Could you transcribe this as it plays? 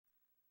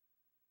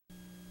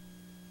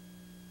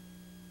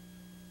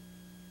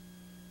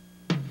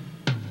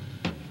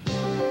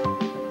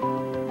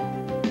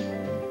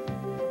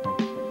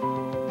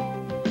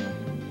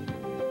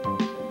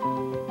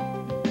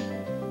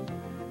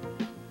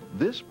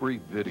This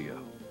brief video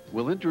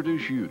will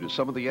introduce you to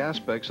some of the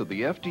aspects of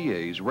the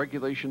FDA's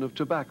regulation of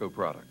tobacco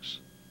products.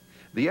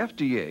 The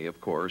FDA, of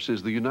course,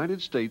 is the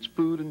United States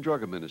Food and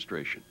Drug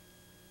Administration.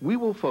 We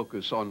will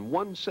focus on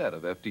one set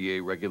of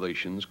FDA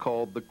regulations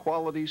called the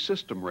Quality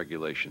System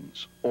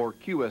Regulations, or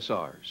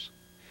QSRs.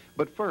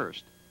 But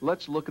first,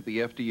 let's look at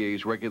the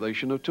FDA's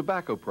regulation of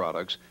tobacco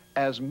products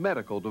as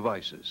medical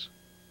devices.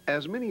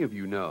 As many of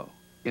you know,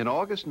 in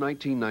August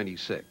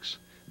 1996,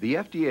 the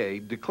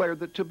FDA declared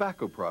that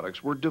tobacco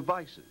products were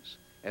devices,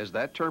 as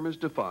that term is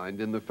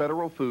defined in the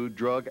Federal Food,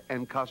 Drug,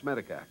 and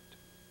Cosmetic Act.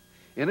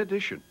 In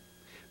addition,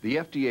 the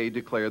FDA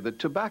declared that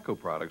tobacco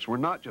products were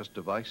not just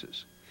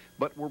devices,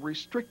 but were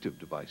restrictive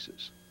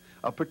devices,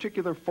 a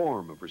particular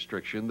form of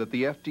restriction that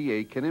the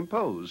FDA can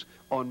impose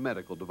on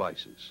medical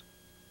devices.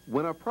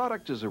 When a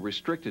product is a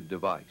restricted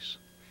device,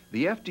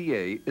 the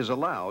FDA is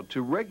allowed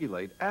to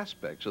regulate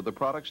aspects of the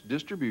product's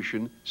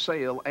distribution,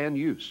 sale, and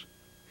use.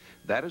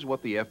 That is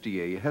what the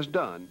FDA has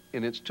done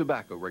in its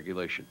tobacco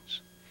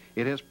regulations.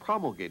 It has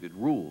promulgated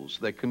rules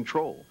that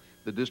control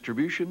the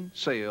distribution,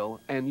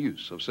 sale, and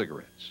use of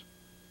cigarettes.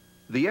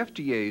 The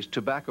FDA's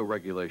tobacco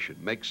regulation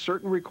makes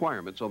certain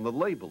requirements on the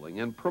labeling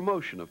and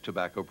promotion of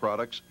tobacco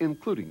products,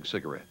 including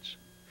cigarettes.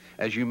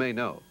 As you may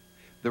know,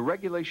 the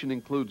regulation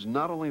includes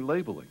not only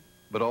labeling,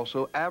 but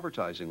also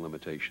advertising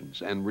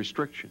limitations and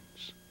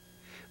restrictions.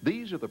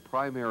 These are the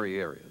primary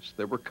areas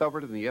that were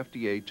covered in the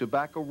FDA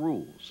tobacco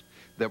rules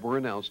that were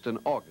announced in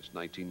August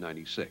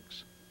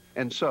 1996.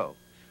 And so,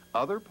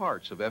 other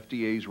parts of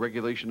FDA's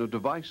regulation of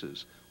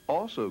devices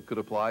also could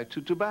apply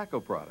to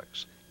tobacco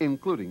products,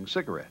 including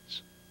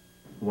cigarettes.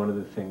 One of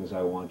the things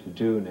I want to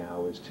do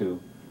now is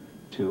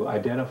to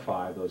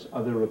identify those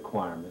other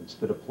requirements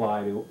that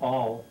apply to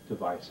all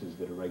devices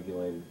that are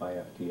regulated by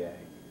FDA,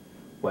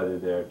 whether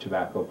they're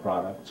tobacco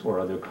products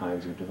or other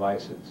kinds of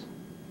devices.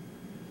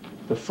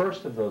 The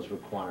first of those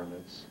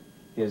requirements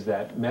is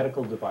that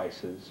medical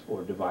devices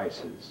or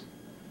devices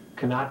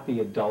cannot be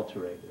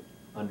adulterated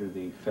under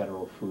the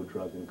Federal Food,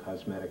 Drug, and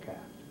Cosmetic Act.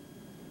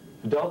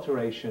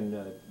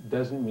 Adulteration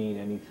doesn't mean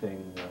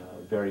anything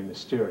very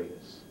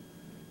mysterious,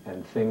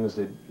 and things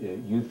that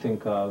you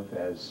think of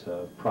as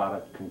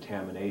product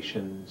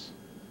contaminations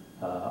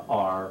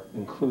are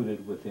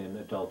included within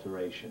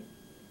adulteration.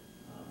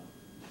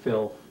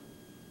 Filth,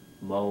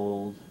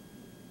 mold,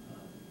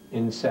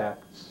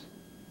 insects,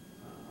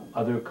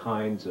 other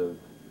kinds of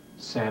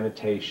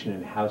sanitation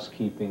and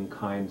housekeeping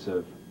kinds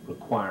of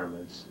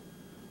requirements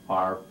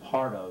are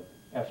part of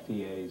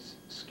FDA's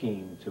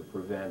scheme to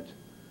prevent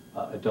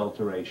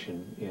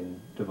adulteration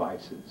in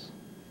devices.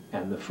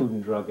 And the Food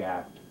and Drug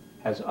Act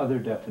has other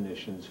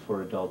definitions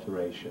for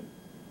adulteration.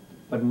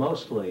 But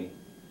mostly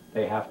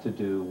they have to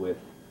do with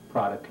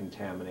product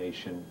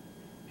contamination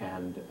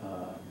and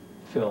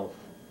filth,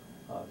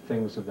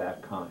 things of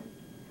that kind.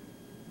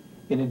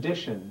 In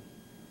addition,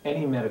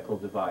 any medical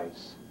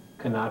device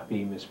cannot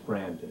be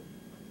misbranded.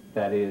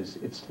 That is,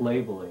 its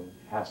labeling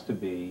has to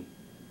be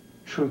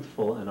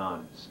truthful and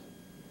honest.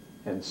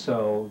 And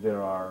so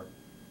there are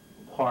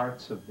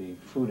parts of the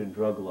food and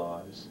drug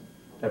laws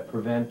that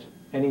prevent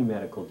any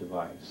medical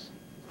device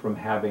from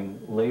having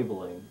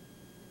labeling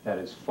that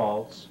is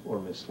false or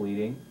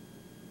misleading,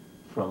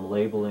 from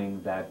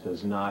labeling that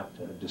does not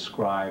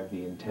describe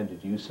the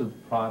intended use of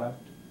the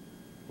product,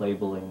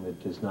 labeling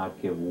that does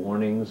not give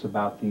warnings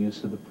about the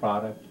use of the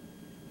product,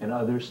 and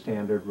other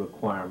standard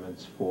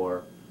requirements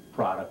for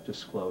product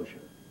disclosure.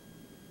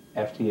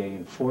 FDA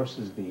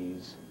enforces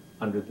these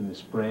under the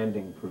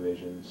misbranding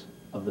provisions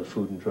of the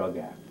Food and Drug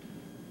Act.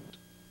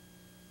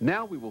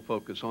 Now we will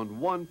focus on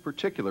one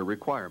particular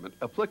requirement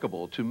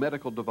applicable to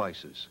medical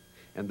devices,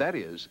 and that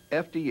is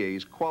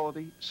FDA's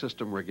Quality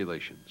System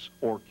Regulations,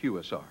 or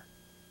QSR.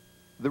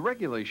 The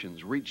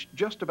regulations reach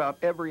just about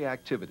every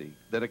activity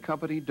that a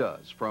company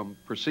does, from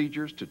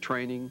procedures to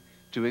training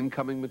to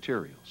incoming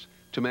materials,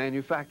 to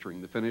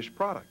manufacturing the finished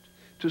product,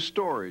 to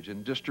storage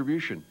and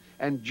distribution,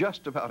 and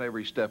just about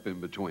every step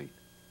in between.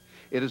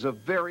 It is a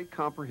very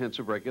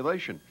comprehensive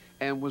regulation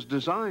and was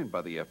designed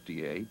by the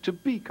FDA to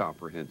be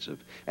comprehensive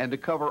and to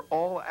cover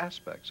all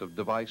aspects of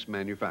device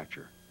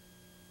manufacture.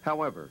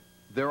 However,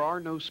 there are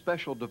no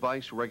special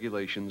device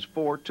regulations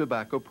for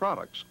tobacco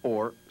products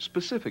or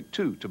specific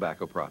to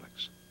tobacco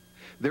products.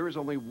 There is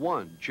only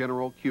one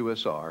general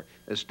QSR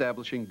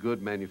establishing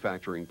good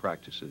manufacturing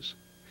practices.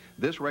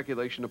 This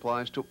regulation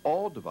applies to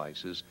all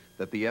devices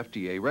that the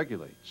FDA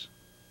regulates.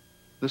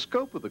 The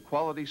scope of the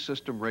quality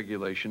system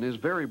regulation is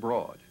very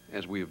broad,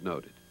 as we have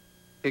noted.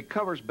 It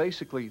covers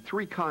basically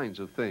three kinds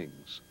of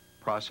things: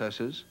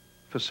 processes,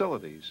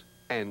 facilities,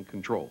 and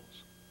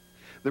controls.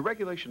 The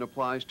regulation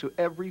applies to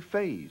every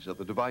phase of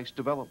the device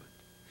development.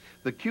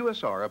 The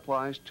QSR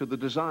applies to the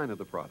design of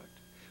the product,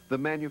 the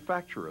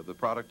manufacture of the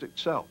product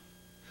itself,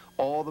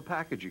 all the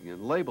packaging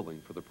and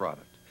labeling for the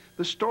product,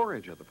 the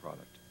storage of the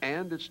product,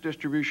 and its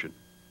distribution.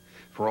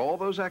 For all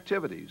those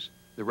activities,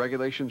 the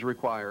regulations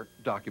require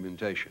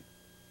documentation.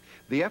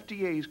 The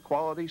FDA's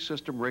quality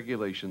system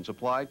regulations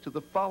apply to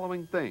the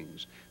following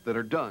things that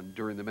are done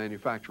during the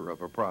manufacture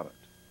of a product.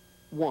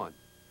 1.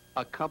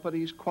 a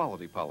company's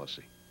quality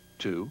policy.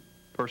 2,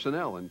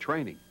 personnel and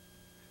training.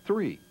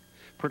 3,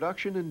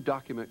 production and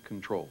document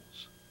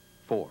controls.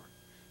 4,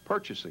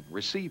 purchasing,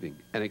 receiving,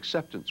 and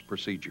acceptance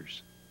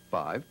procedures.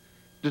 5,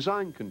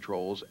 design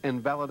controls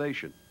and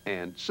validation.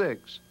 And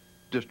 6,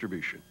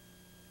 distribution.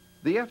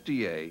 The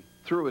FDA,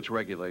 through its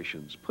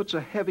regulations, puts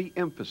a heavy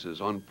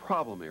emphasis on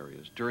problem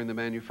areas during the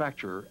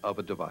manufacture of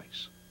a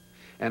device.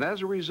 And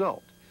as a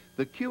result,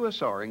 the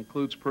QSR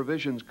includes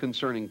provisions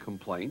concerning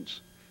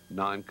complaints,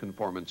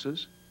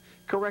 non-conformances,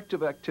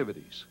 corrective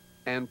activities,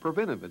 and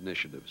preventive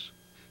initiatives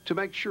to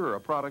make sure a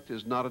product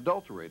is not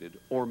adulterated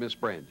or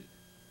misbranded.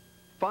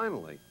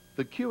 Finally,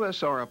 the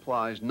QSR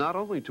applies not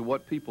only to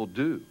what people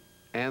do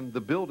and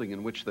the building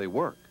in which they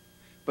work,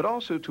 but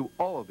also to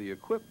all of the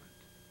equipment.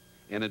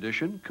 In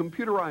addition,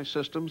 computerized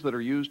systems that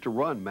are used to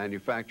run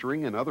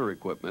manufacturing and other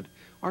equipment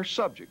are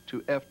subject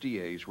to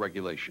FDA's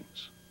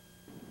regulations.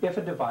 If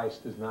a device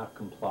does not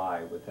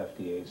comply with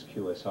FDA's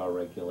QSR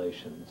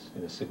regulations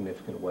in a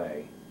significant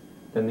way,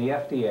 then the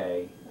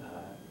FDA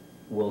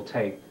will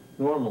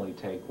normally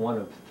take one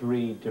of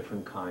 3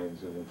 different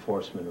kinds of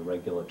enforcement or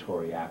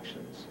regulatory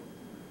actions.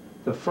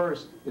 The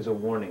first is a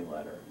warning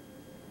letter.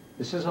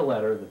 This is a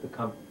letter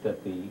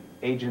that the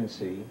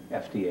agency,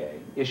 FDA,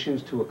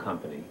 issues to a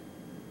company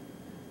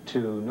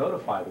to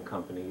notify the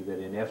company that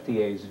in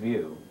FDA's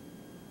view,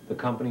 the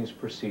company's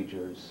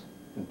procedures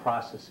and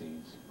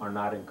processes are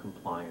not in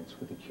compliance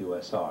with the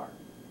QSR.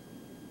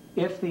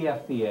 If the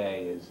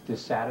FDA is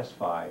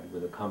dissatisfied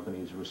with a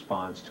company's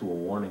response to a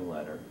warning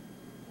letter,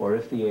 or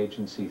if the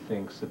agency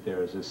thinks that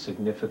there is a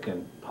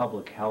significant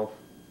public health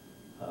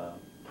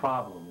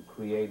problem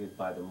created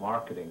by the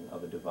marketing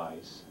of a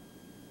device,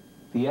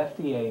 the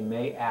FDA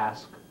may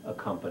ask a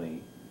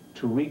company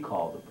to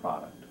recall the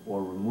product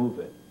or remove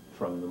it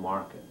from the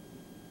market.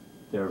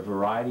 There are a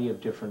variety of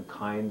different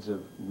kinds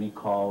of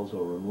recalls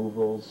or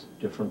removals,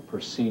 different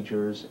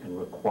procedures and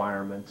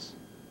requirements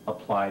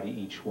apply to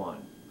each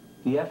one.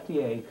 The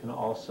FDA can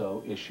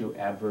also issue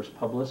adverse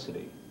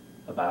publicity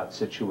about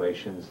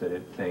situations that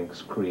it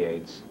thinks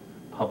creates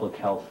public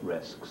health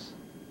risks.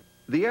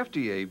 The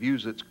FDA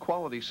views its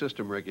quality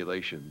system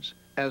regulations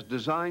as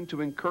designed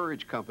to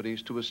encourage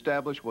companies to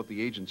establish what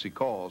the agency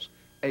calls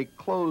a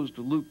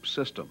closed-loop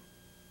system.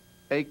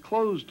 A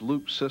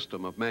closed-loop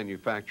system of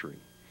manufacturing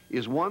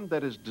is one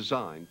that is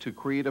designed to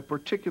create a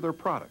particular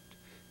product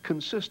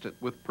consistent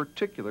with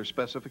particular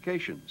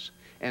specifications,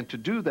 and to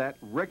do that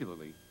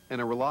regularly in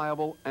a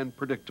reliable and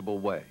predictable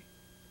way.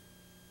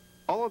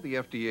 All of the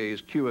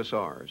FDA's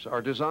QSRs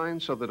are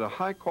designed so that a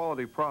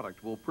high-quality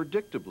product will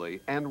predictably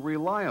and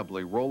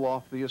reliably roll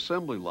off the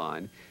assembly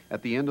line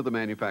at the end of the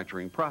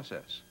manufacturing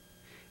process.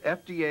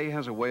 FDA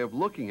has a way of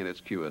looking at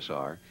its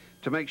QSR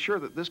to make sure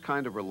that this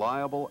kind of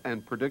reliable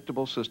and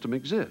predictable system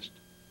exists,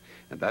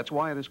 and that's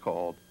why it is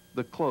called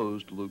the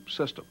closed-loop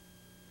system.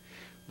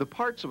 The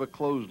parts of a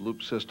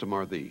closed-loop system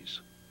are these.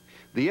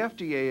 The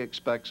FDA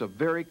expects a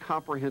very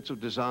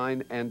comprehensive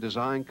design and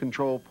design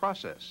control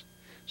process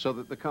so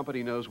that the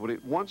company knows what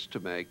it wants to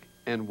make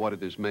and what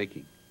it is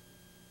making.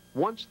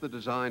 Once the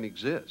design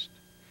exists,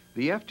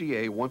 the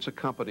FDA wants a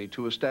company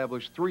to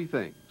establish 3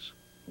 things.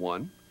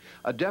 1,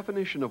 a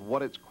definition of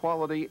what its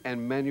quality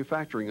and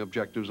manufacturing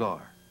objectives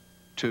are.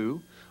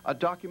 2, a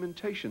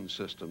documentation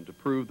system to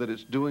prove that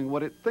it's doing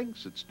what it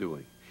thinks it's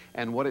doing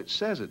and what it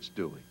says it's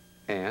doing.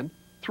 And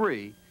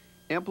 3,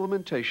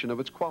 implementation of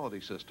its quality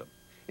system,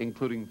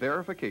 including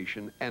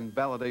verification and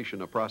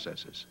validation of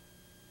processes.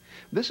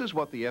 This is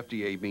what the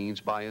FDA means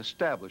by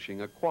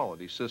establishing a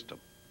quality system.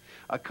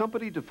 A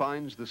company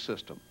defines the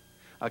system,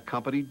 a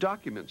company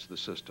documents the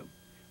system,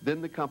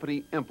 then the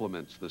company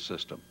implements the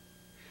system.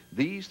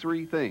 These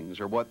 3 things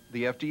are what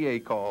the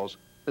FDA calls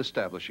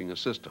establishing a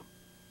system.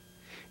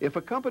 If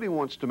a company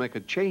wants to make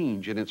a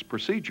change in its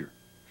procedure,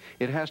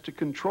 it has to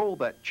control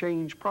that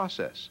change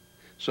process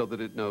so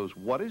that it knows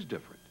what is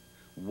different,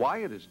 why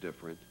it is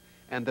different,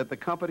 and that the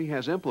company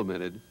has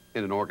implemented,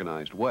 in an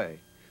organized way,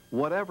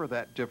 whatever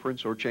that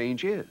difference or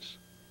change is.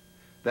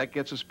 That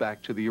gets us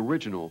back to the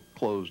original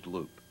closed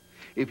loop.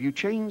 If you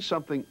change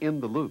something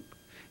in the loop,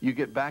 you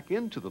get back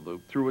into the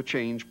loop through a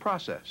change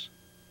process.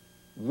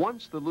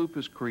 Once the loop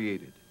is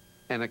created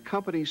and a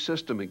company's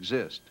system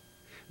exists,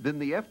 then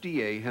the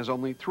FDA has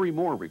only 3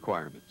 more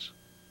requirements.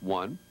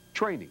 1,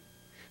 training,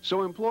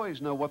 so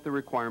employees know what the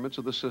requirements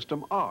of the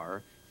system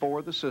are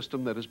for the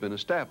system that has been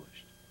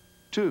established.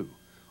 2,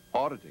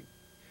 auditing,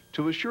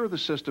 to assure the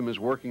system is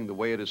working the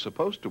way it is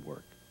supposed to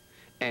work.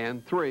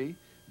 And 3,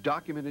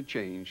 documented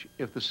change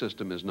if the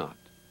system is not.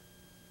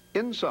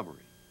 In summary,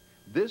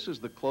 this is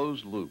the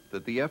closed loop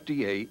that the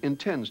FDA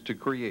intends to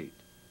create.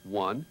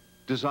 1,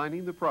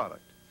 designing the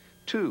product.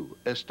 2,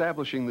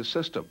 establishing the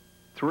system.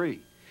 3,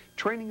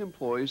 training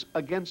employees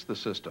against the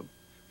system.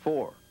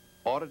 4,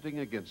 auditing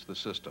against the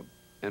system.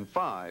 And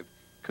 5,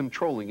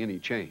 controlling any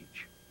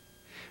change.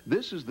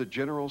 This is the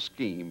general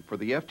scheme for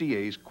the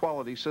FDA's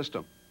quality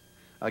system.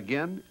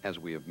 Again, as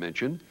we have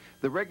mentioned,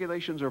 the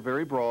regulations are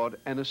very broad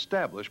and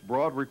establish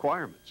broad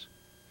requirements.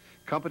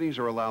 Companies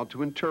are allowed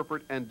to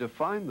interpret and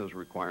define those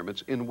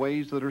requirements in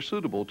ways that are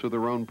suitable to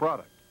their own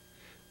product,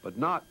 but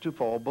not to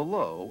fall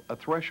below a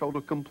threshold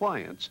of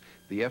compliance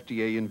the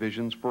FDA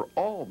envisions for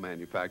all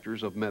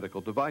manufacturers of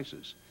medical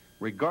devices,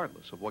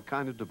 regardless of what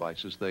kind of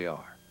devices they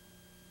are.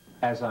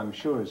 As I'm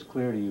sure is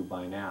clear to you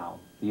by now,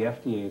 the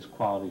FDA's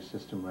quality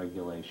system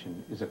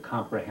regulation is a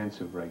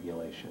comprehensive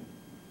regulation.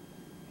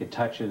 It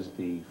touches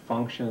the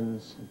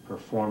functions, and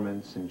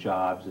performance, and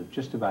jobs of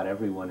just about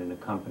everyone in a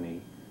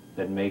company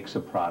that makes a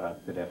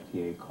product that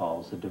FDA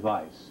calls a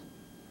device.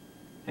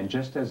 And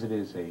just as it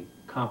is a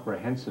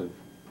comprehensive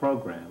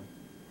program,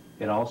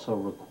 it also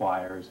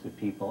requires that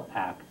people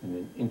act in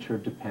an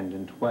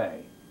interdependent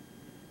way.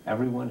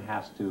 Everyone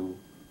has to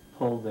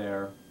pull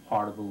their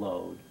part of the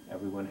load.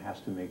 Everyone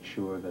has to make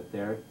sure that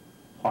their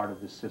part of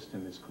the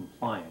system is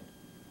compliant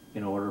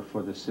in order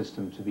for the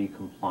system to be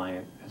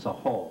compliant as a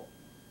whole.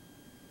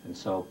 And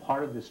so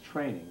part of this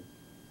training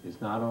is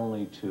not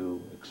only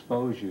to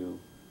expose you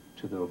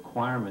to the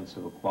requirements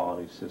of a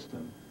quality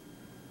system,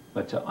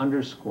 but to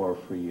underscore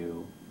for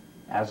you,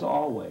 as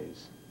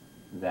always,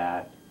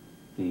 that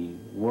the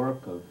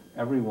work of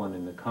everyone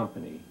in the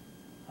company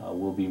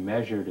will be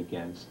measured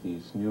against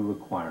these new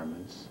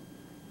requirements,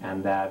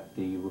 and that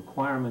the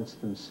requirements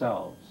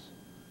themselves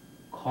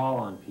call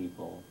on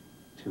people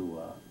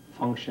to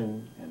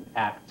function and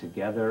act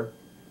together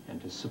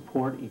and to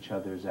support each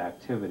other's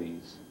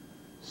activities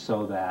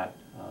so that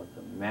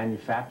the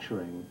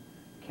manufacturing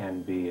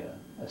can be a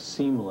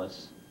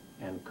seamless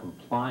and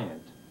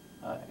compliant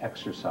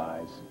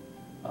exercise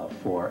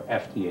for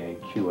FDA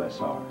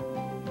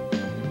QSR.